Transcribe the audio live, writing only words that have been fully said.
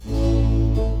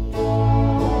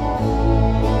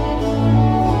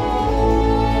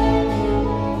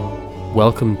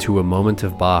Welcome to A Moment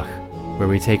of Bach, where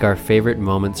we take our favorite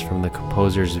moments from the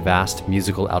composer's vast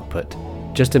musical output,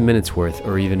 just a minute's worth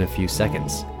or even a few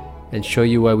seconds, and show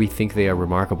you why we think they are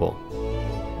remarkable.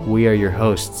 We are your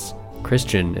hosts,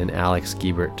 Christian and Alex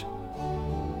Giebert.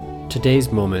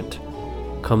 Today's moment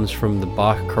comes from the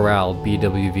Bach Chorale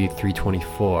BWV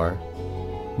 324,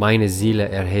 Meine Seele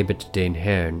erhebet den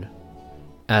Herrn,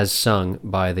 as sung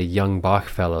by the Young Bach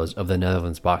Fellows of the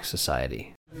Netherlands Bach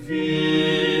Society.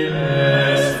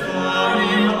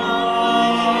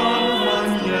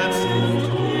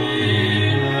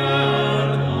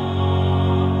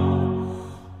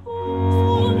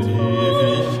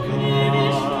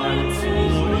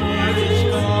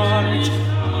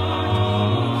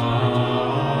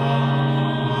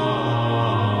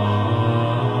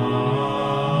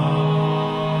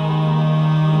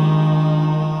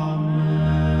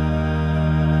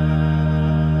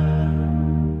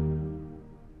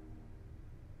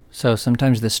 So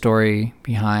sometimes the story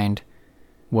behind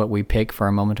what we pick for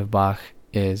a moment of Bach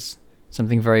is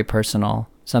something very personal,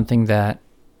 something that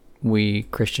we,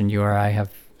 Christian, you or I,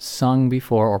 have sung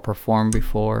before or performed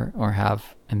before or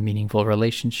have a meaningful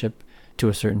relationship to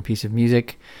a certain piece of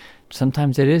music.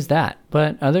 Sometimes it is that,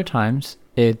 but other times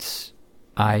it's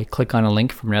I click on a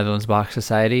link from Netherlands Bach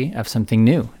Society of something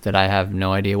new that I have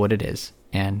no idea what it is,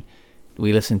 and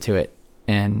we listen to it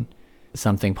and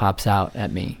something pops out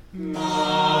at me.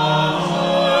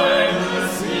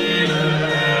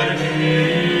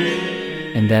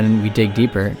 And then we dig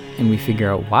deeper and we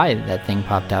figure out why that thing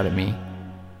popped out at me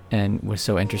and was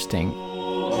so interesting.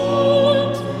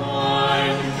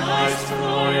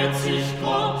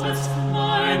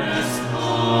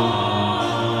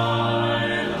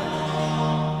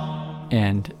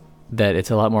 And that it's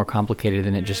a lot more complicated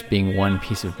than it just being one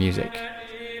piece of music.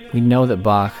 We know that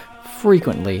Bach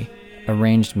frequently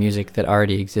arranged music that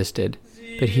already existed,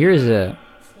 but here is a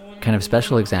kind of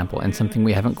special example and something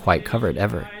we haven't quite covered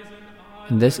ever.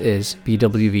 And this is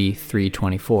BWV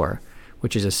 324,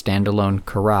 which is a standalone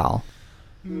chorale.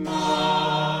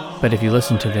 But if you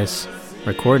listen to this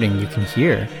recording, you can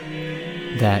hear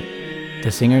that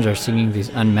the singers are singing these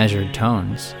unmeasured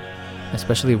tones,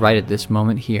 especially right at this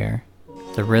moment here.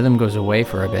 The rhythm goes away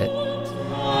for a bit,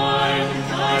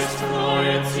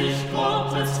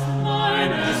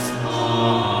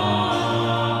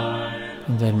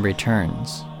 and then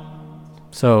returns.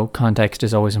 So context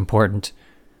is always important.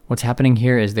 What's happening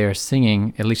here is they are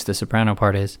singing, at least the soprano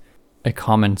part is, a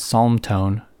common psalm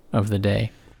tone of the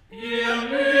day.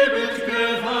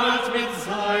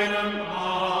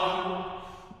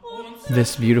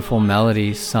 This beautiful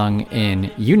melody sung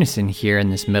in unison here in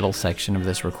this middle section of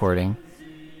this recording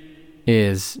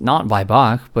is not by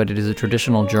Bach, but it is a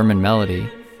traditional German melody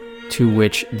to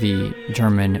which the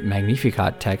German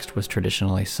Magnificat text was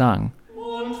traditionally sung.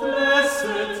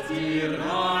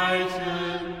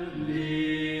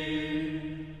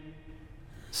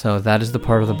 So that is the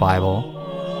part of the Bible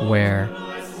where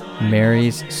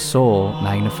Mary's soul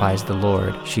magnifies the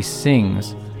Lord. She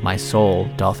sings, "My soul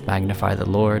doth magnify the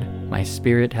Lord, my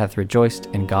spirit hath rejoiced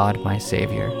in God my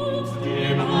Savior."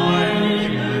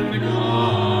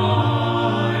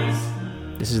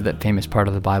 This is that famous part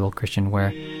of the Bible, Christian,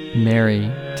 where Mary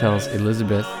tells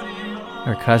Elizabeth,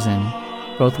 her cousin,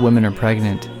 both women are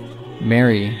pregnant.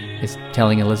 Mary is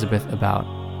telling Elizabeth about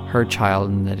her child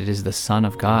and that it is the Son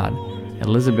of God.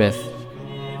 Elizabeth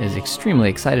is extremely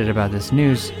excited about this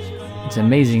news. It's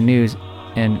amazing news,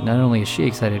 and not only is she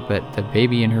excited, but the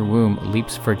baby in her womb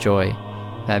leaps for joy.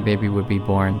 That baby would be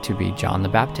born to be John the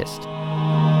Baptist.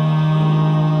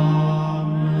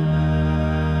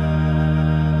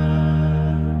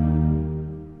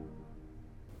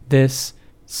 This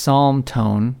psalm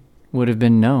tone would have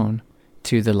been known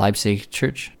to the Leipzig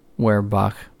church, where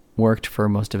Bach worked for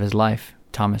most of his life,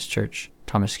 Thomas Church,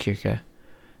 Thomaskirche.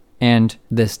 And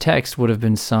this text would have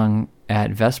been sung at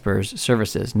Vespers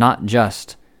services, not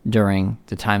just during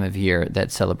the time of year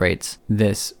that celebrates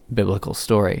this biblical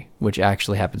story, which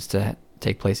actually happens to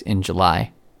take place in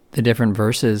July. The different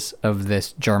verses of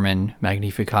this German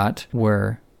Magnificat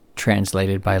were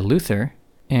translated by Luther,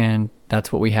 and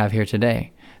that's what we have here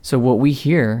today. So what we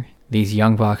hear these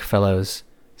young Bach fellows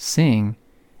sing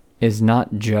is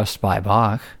not just by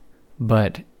Bach,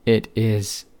 but it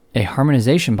is a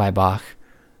harmonization by Bach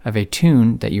of a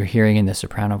tune that you're hearing in the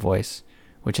soprano voice,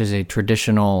 which is a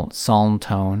traditional psalm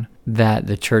tone that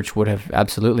the church would have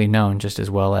absolutely known just as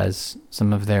well as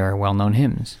some of their well-known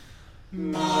hymns.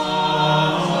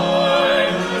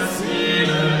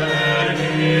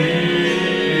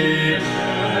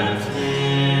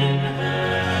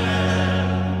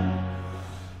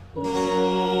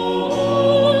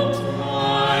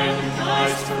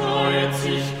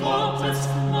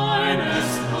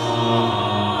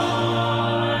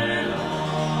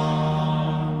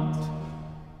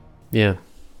 Yeah.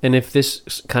 And if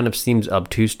this kind of seems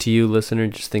obtuse to you, listener,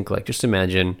 just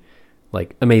imagine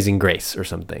like Amazing Grace or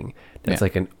something. That's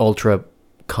like an ultra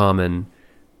common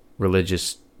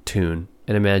religious tune.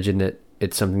 And imagine that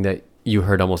it's something that you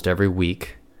heard almost every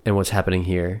week. And what's happening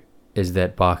here is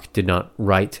that Bach did not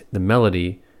write the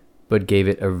melody, but gave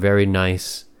it a very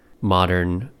nice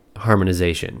modern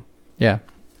harmonization. Yeah.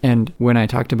 And when I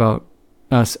talked about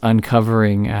us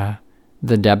uncovering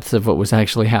the depths of what was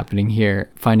actually happening here,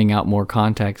 finding out more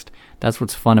context, that's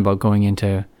what's fun about going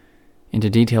into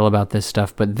detail about this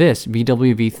stuff. But this,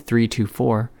 BWV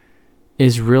 324,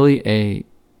 is really a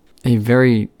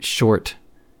very short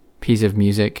piece of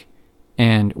music.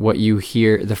 And what you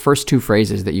hear, the first two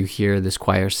phrases that you hear this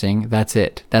choir sing, that's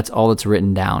it. That's all that's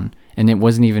written down. And it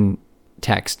wasn't even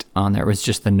text on there. It was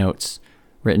just the notes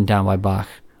written down by Bach,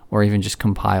 or even just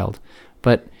compiled.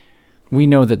 But we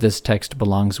know that this text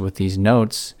belongs with these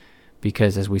notes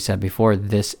because, as we said before,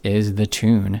 this is the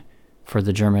tune for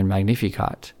the German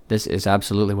Magnificat. This is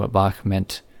absolutely what Bach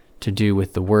meant to do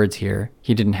with the words here.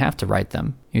 He didn't have to write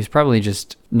them. He was probably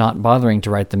just not bothering to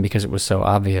write them because it was so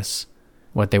obvious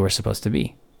what they were supposed to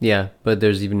be. Yeah, but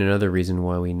there's even another reason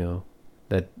why we know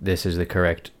that this is the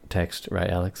correct text, right,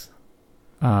 Alex?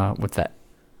 What's that?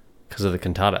 Because of the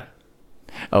cantata.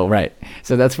 Oh, right.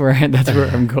 So that's where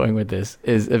I'm going with this.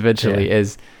 Is eventually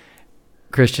is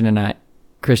Christian and I.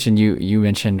 Christian, you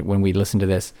mentioned when we listened to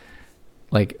this,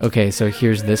 like, okay, so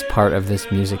here's this part of this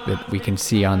music that we can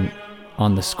see on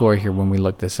the score here when we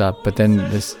look this up. But then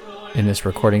in this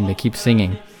recording, they keep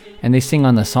singing. And they sing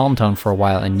on the psalm tone for a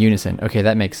while in unison. Okay,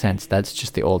 that makes sense. That's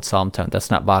just the old psalm tone. That's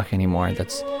not Bach anymore.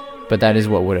 But that is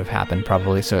what would have happened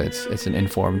probably. So it's an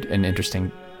informed and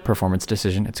interesting performance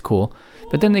decision. It's cool.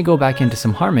 But then they go back into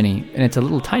some harmony, and it's a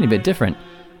little tiny bit different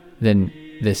than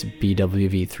this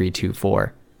BWV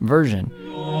 324 version.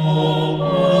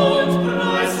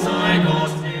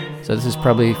 So this is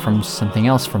probably from something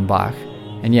else from Bach.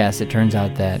 And yes, it turns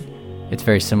out that it's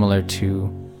very similar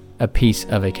to a piece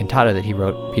of a cantata that he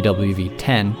wrote, BWV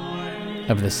 10,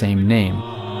 of the same name.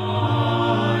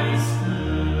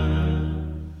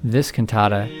 This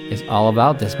cantata is all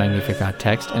about this Magnificat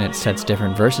text, and it sets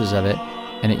different verses of it,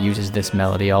 and it uses this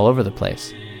melody all over the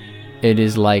place. It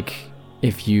is like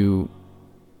if you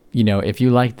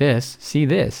like this, see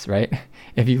this, right?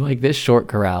 If you like this short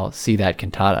chorale, see that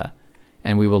cantata.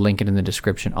 And we will link it in the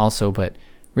description also, but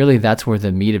really that's where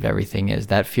the meat of everything is.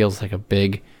 That feels like a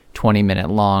big 20-minute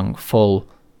long full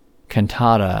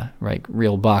cantata, like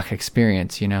real Bach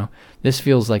experience, This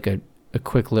feels like a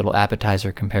quick little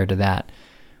appetizer compared to that.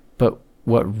 But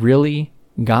what really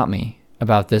got me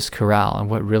about this chorale, and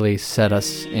what really set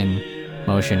us in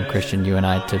motion, Christian, you and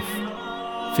I, to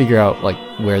figure out like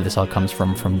where this all comes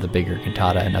from the bigger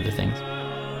cantata and other things,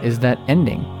 is that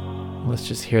ending. Let's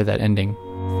just hear that ending.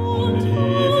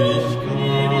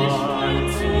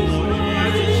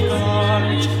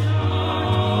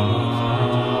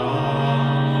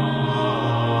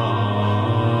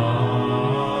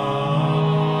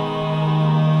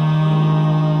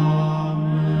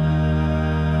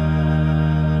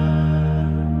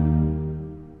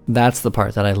 That's the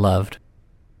part that I loved.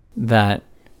 That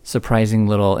surprising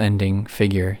little ending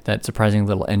figure, that surprising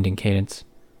little ending cadence.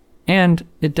 And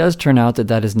it does turn out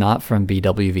that is not from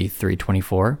BWV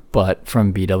 324, but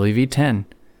from BWV 10.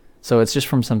 So it's just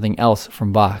from something else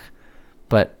from Bach.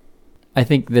 But I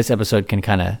think this episode can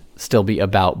kind of still be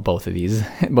about both of these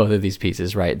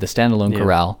pieces, right? The standalone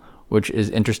chorale, which is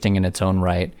interesting in its own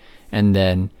right, and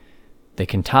then the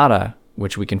cantata,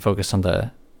 which we can focus on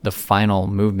the final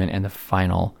movement and the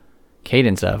final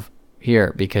cadence of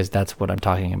here, because that's what I'm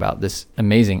talking about, this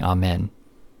amazing Amen.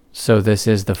 So this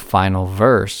is the final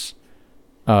verse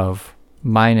of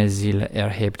Meine Seele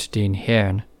erhebt den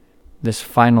Herrn. This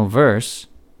final verse,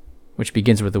 which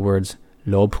begins with the words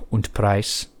Lob und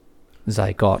Preis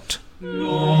sei Gott.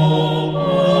 Lob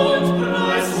und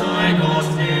Preis sei Gott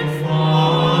dem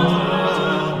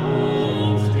Vater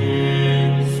und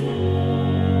dem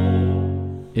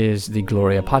Sohn, is the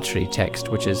Gloria Patri text,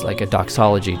 which is like a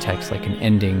doxology text, like an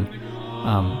ending,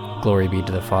 glory be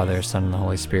to the Father, Son, and the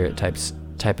Holy Spirit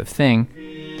type of thing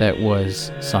that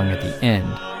was sung at the end.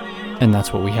 And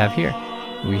that's what we have here.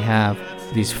 We have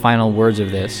these final words of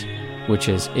this, which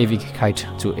is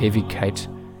Ewigkeit zu Ewigkeit,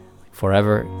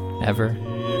 forever, ever.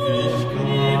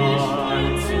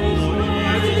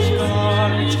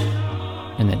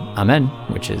 And then Amen,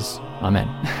 which is Amen,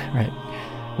 right?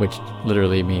 Which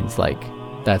literally means like,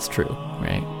 that's true,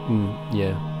 right?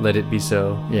 Yeah, let it be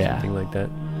so, something like that.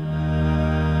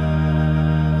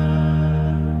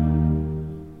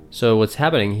 So what's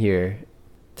happening here,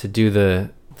 to do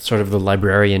the sort of the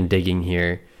librarian digging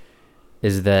here,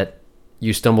 is that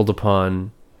you stumbled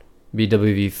upon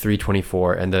BWV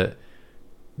 324, and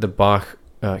the Bach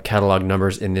catalog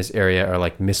numbers in this area are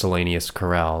like miscellaneous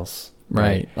chorales.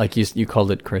 Right. Like you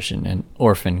called it Christian and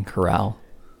orphan chorale.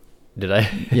 Did I?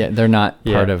 Yeah, they're not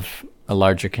part of a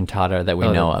larger cantata that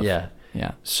we know of. Yeah.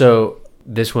 Yeah. So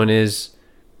this one is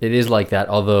like that,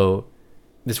 although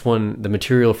this one, the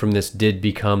material from this did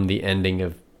become the ending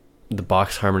of the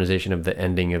Bach's harmonization of the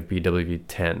ending of BWV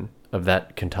 10 of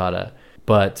that cantata,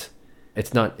 but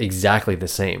it's not exactly the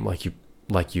same like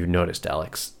you noticed,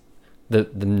 Alex. The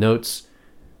notes,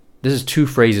 this is 2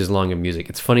 phrases long of music.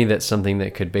 It's funny that something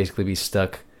that could basically be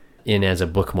stuck in as a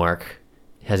bookmark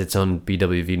has its own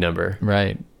BWV number.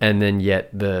 Right. And then yet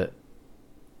the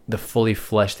fully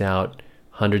fleshed out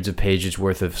hundreds of pages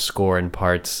worth of score and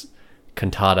parts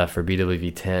cantata for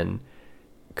BWV 10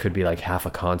 could be like half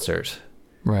a concert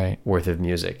worth of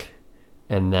music.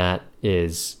 And that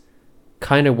is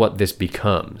kind of what this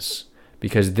becomes,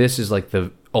 because this is like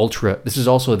this is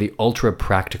also the ultra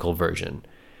practical version.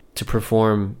 To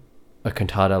perform a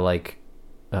cantata like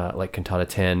Cantata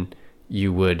 10,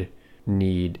 you would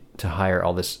need to hire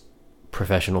all this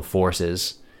professional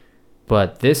forces,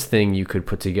 but this thing you could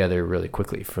put together really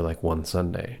quickly for like one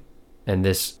Sunday. And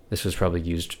this was probably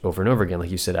used over and over again,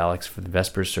 like you said, Alex, for the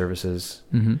Vespers services.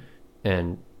 Mm-hmm.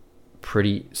 And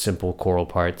pretty simple choral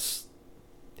parts.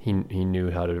 He knew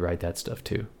how to write that stuff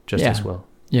too, just as well.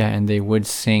 Yeah, and they would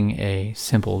sing a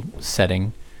simple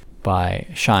setting by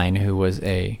Schein, who was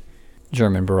a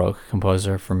German Baroque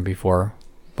composer from before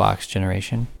Bach's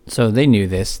generation. So they knew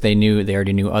this. They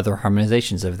already knew other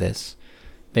harmonizations of this.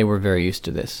 They were very used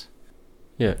to this.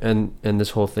 Yeah, and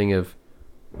this whole thing of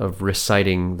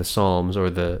reciting the psalms or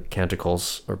the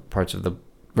canticles or parts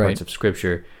of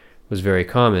scripture was very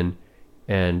common.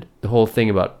 And the whole thing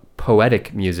about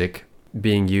poetic music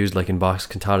being used like in Bach's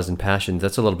cantatas and passions,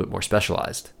 that's a little bit more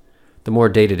specialized. The more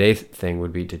day-to-day thing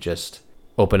would be to just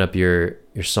open up your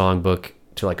songbook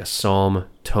to like a psalm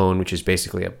tone, which is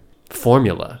basically a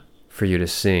formula for you to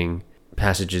sing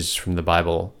passages from the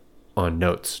Bible on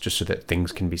notes, just so that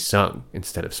things can be sung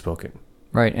instead of spoken.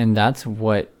 Right, and that's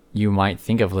what you might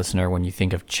think of, listener, when you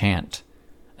think of chant.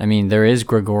 I mean, there is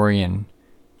Gregorian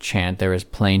chant, there is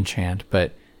plain chant,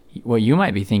 but what you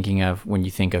might be thinking of when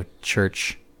you think of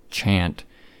church chant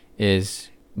is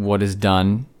what is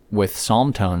done with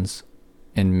psalm tones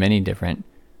in many different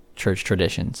church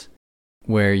traditions,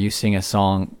 where you sing a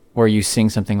song, or you sing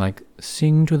something like,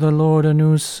 "Sing to the Lord a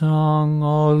new song,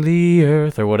 all the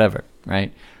earth," or whatever,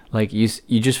 right? Like you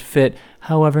just fit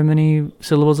however many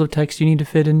syllables of text you need to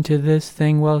fit into this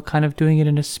thing while kind of doing it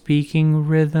in a speaking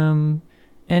rhythm,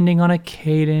 ending on a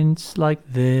cadence like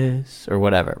this, or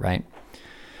whatever, right?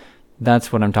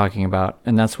 That's what I'm talking about,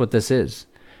 and that's what this is.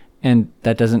 And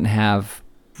that doesn't have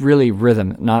really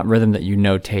rhythm, not rhythm that you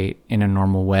notate in a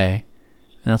normal way.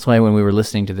 And that's why when we were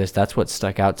listening to this, that's what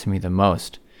stuck out to me the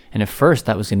most. And at first,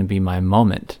 that was going to be my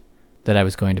moment that I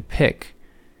was going to pick.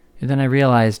 And then I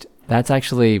realized that's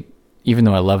actually, even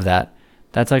though I love that,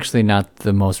 that's actually not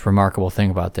the most remarkable thing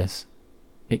about this.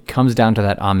 It comes down to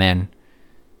that Amen,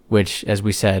 which, as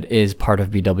we said, is part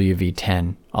of BWV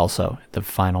 10 also, the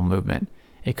final movement.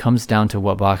 It comes down to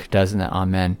what Bach does in the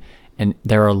Amen. And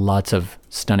there are lots of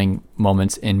stunning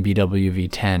moments in BWV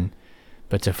 10.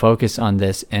 But to focus on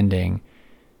this ending,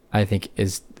 I think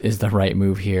is the right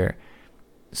move here.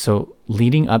 So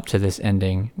leading up to this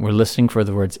ending, we're listening for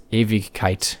the words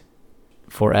Ewigkeit,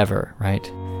 forever, right?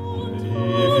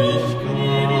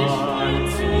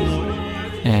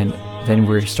 And then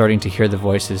we're starting to hear the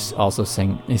voices also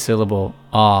sing a syllable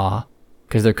ah,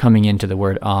 because they're coming into the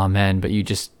word amen, but you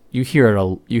hear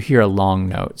a long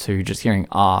note, so you're just hearing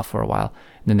ah for a while,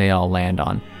 and then they all land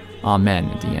on amen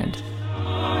at the end.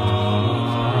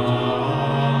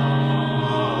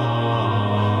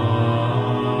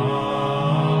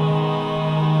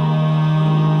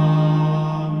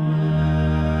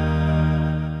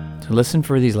 So listen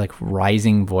for these like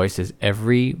rising voices.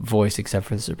 Every voice except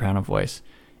for the soprano voice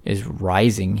is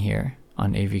rising here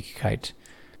on Ewigkeit.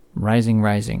 Rising,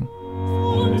 rising.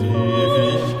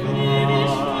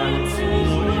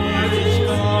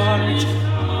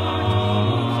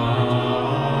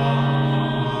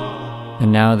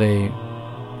 And now they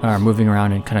are moving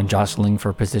around and kind of jostling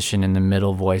for position in the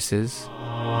middle voices.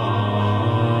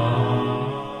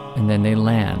 And then they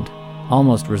land,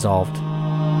 almost resolved.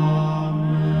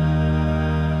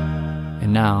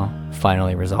 And now,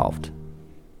 finally resolved.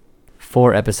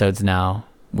 4 episodes now.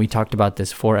 We talked about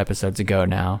this 4 episodes ago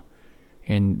now,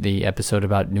 in the episode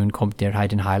about Nun kommt der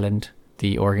Heiden Heiland,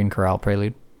 the organ chorale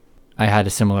prelude. I had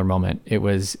a similar moment. It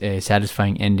was a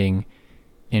satisfying ending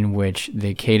in which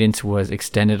the cadence was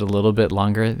extended a little bit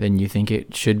longer than you think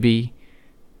it should be,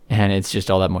 and it's just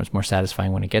all that much more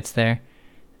satisfying when it gets there.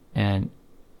 And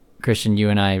Christian, you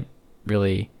and I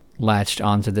really latched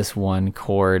onto this one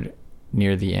chord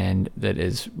near the end that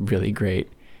is really great,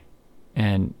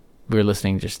 and we were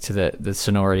listening just to the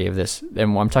sonority of this,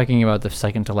 and I'm talking about the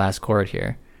second to last chord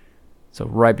here, so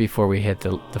right before we hit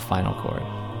the final chord.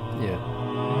 Yeah.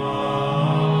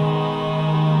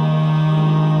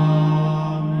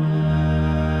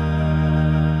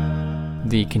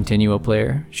 The continuo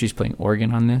player, she's playing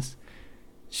organ on this.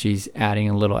 She's adding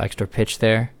a little extra pitch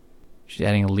there. She's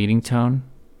adding a leading tone.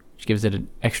 She gives it an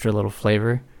extra little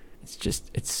flavor.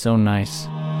 It's so nice.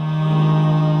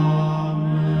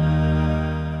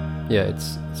 Yeah,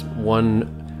 it's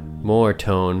one more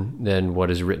tone than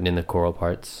what is written in the choral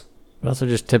parts. But also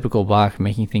just typical Bach,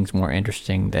 making things more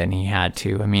interesting than he had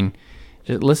to. I mean,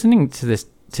 just listening to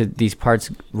these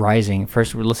parts rising.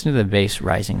 First, we're listening to the bass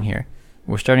rising here.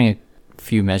 We're starting a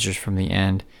few measures from the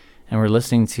end, and we're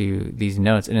listening to these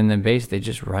notes, and in the bass they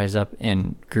just rise up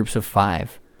in groups of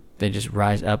 5. They just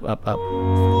rise up, up, up.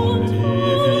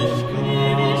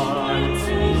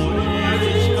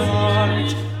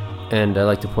 And I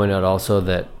like to point out also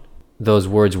that those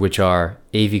words which are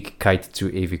Ewigkeit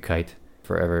zu Ewigkeit,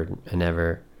 forever and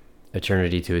ever,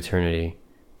 eternity to eternity,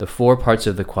 the 4 parts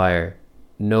of the choir,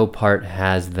 no part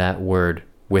has that word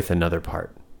with another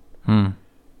part.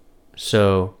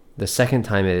 So the second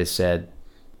time it is said,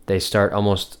 they start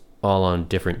almost all on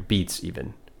different beats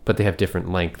even, but they have different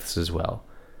lengths as well.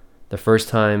 The first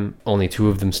time, only 2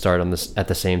 of them start on this at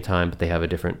the same time, but they have a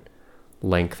different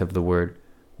length of the word.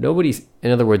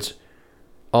 In other words,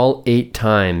 all 8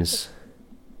 times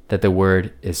that the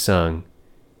word is sung,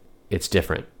 it's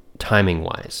different,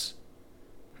 timing-wise,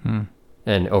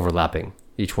 and overlapping.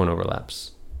 Each one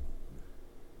overlaps.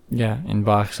 Yeah, in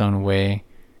Bach's own way,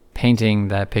 painting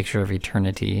that picture of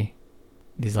eternity,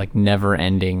 these like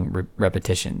never-ending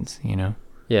repetitions, you know?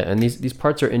 Yeah, and these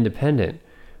parts are independent,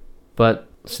 but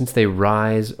since they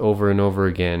rise over and over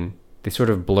again, they sort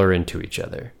of blur into each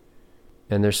other.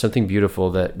 And there's something beautiful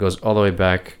that goes all the way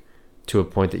back to a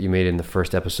point that you made in the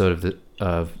first episode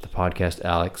of the podcast,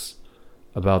 Alex,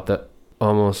 about the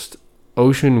almost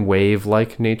ocean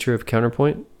wave-like nature of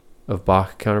counterpoint, of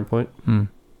Bach counterpoint,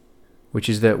 which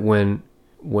is that when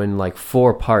like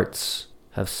 4 parts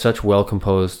have such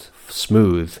well-composed,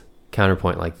 smooth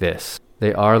counterpoint like this,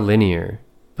 they are linear,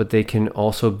 but they can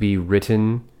also be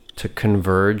written to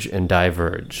converge and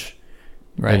diverge.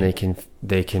 Right. And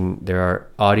there are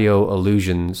audio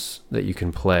illusions that you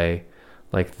can play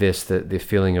like this, the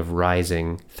feeling of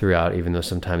rising throughout, even though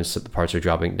sometimes the parts are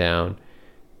dropping down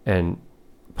and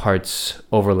parts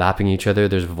overlapping each other.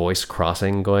 There's voice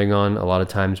crossing going on a lot of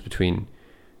times between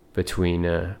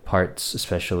parts,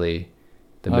 especially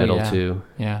the middle two.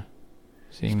 Yeah.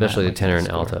 Especially the tenor and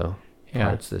alto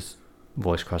parts, this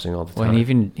voice crossing all the time. Well,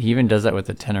 and he even does that with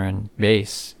the tenor and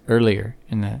bass earlier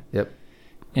in the... Yep.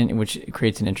 And which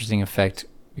creates an interesting effect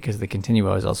because the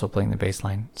continuo is also playing the bass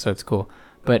line, so it's cool.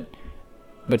 But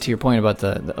to your point about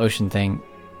the ocean thing,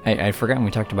 I'd forgotten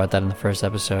we talked about that in the first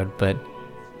episode, but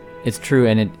it's true,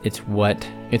 and it's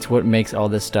what makes all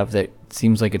this stuff that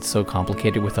seems like it's so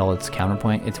complicated with all its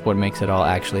counterpoint. It's what makes it all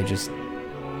actually just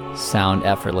sound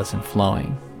effortless and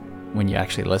flowing when you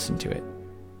actually listen to it,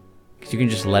 because you can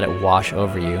just let it wash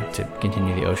over you, to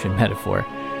continue the ocean metaphor,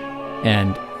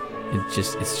 and it's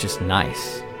just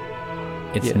nice.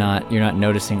 It's not, you're not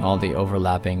noticing all the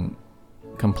overlapping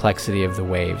complexity of the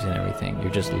waves and everything.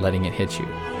 You're just letting it hit you.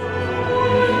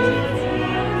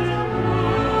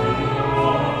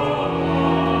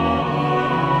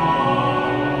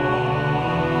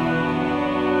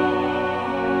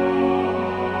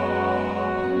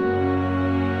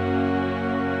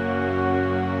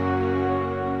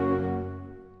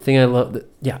 The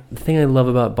thing I love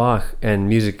about Bach and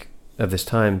music of this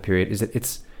time period is that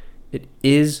it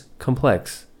is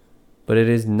complex, but it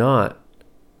is not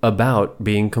about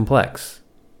being complex.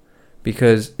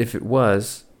 Because if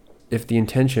the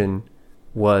intention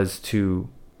was to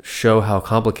show how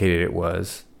complicated it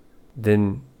was,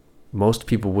 then most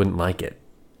people wouldn't like it.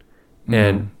 Mm-hmm.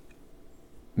 And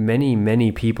many,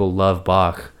 many people love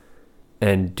Bach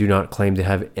and do not claim to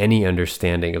have any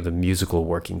understanding of the musical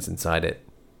workings inside it.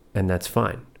 And that's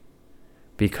fine,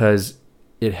 because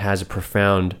it has a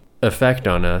profound effect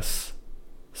on us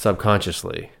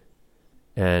subconsciously,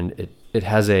 and it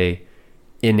has a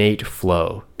innate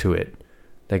flow to it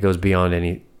that goes beyond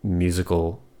any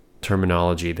musical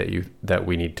terminology that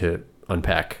we need to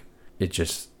unpack. It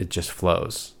just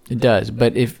flows. It does,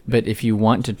 but if you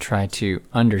want to try to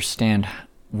understand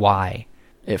why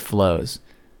it flows,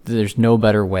 there's no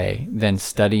better way than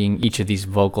studying each of these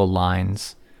vocal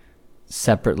lines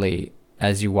separately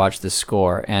as you watch the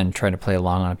score and try to play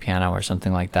along on a piano or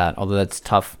something like that. Although that's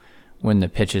tough when the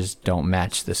pitches don't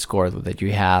match the score that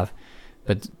you have.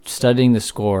 But studying the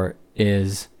score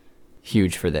is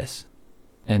huge for this.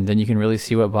 And then you can really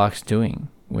see what Bach's doing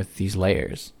with these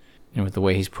layers and with the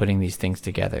way he's putting these things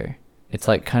together. It's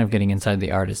like kind of getting inside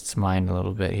the artist's mind a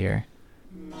little bit here.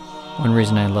 One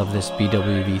reason I love this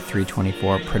BWV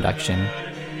 324 production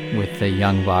with the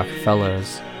young Bach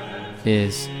fellows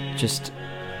is just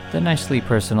the nicely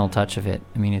personal touch of it.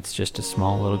 I mean, it's just a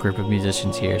small little group of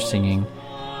musicians here singing,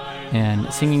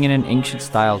 and singing in an ancient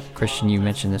style. Christian, you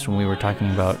mentioned this when we were talking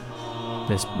about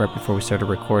this right before we started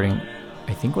recording.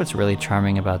 I think what's really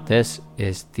charming about this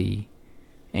is the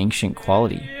ancient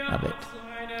quality of it.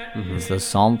 Mm-hmm. It's those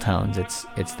psalm tones. It's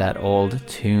that old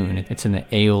tune. It's in the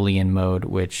Aeolian mode,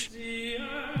 which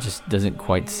just doesn't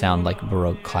quite sound like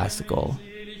Baroque classical.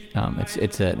 It's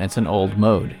an old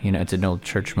mode. It's an old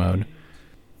church mode.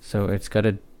 So it's got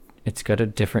a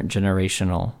different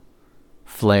generational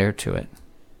flair to it.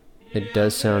 It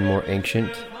does sound more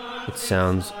ancient. It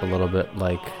sounds a little bit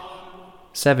like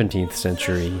 17th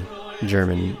century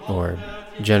German or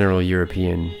general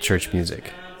European church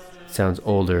music. It sounds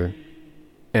older.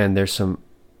 And there's some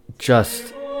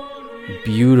just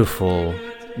beautiful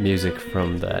music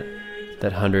from that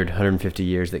 150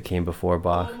 years that came before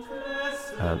Bach.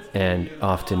 And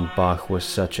often Bach was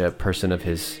such a person of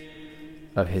his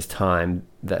time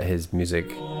that his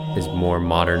music is more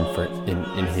modern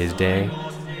in his day,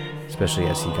 especially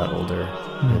as he got older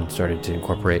and started to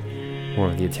incorporate more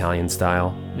of the Italian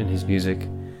style in his music.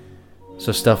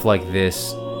 So stuff like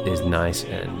this is nice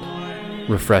and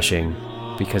refreshing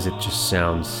because it just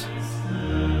sounds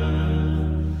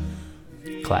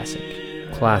classic,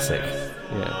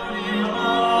 yeah.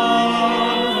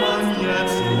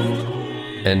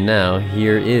 And now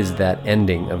here is that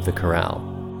ending of the chorale.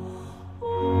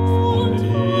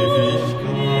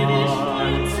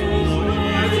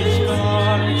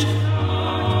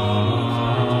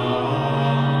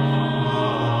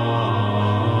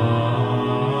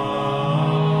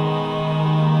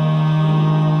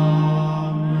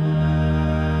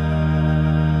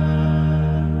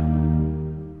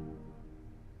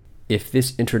 If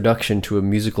this introduction to a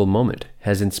musical moment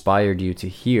has inspired you to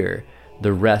hear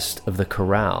the rest of the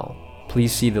chorale,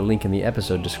 please see the link in the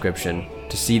episode description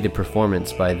to see the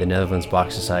performance by the Netherlands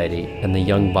Bach Society and the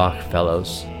Young Bach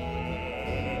Fellows.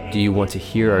 Do you want to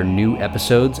hear our new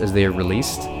episodes as they are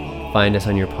released? Find us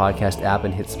on your podcast app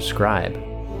and hit subscribe.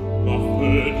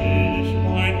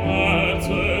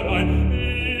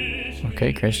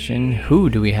 Okay, Christian, who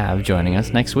do we have joining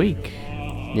us next week?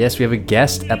 Yes, we have a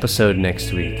guest episode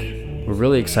next week. We're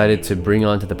really excited to bring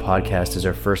onto the podcast as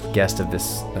our first guest of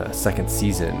this second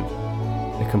season,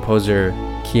 the composer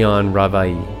Kian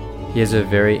Ravai. He has a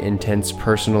very intense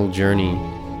personal journey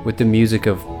with the music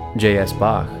of J.S.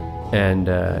 Bach, and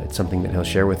it's something that he'll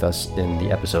share with us in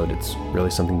the episode. It's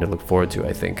really something to look forward to,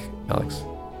 I think, Alex.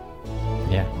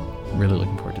 Yeah, really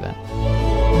looking forward to that.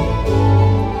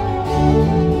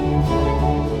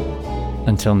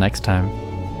 Until next time,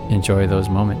 enjoy those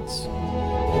moments.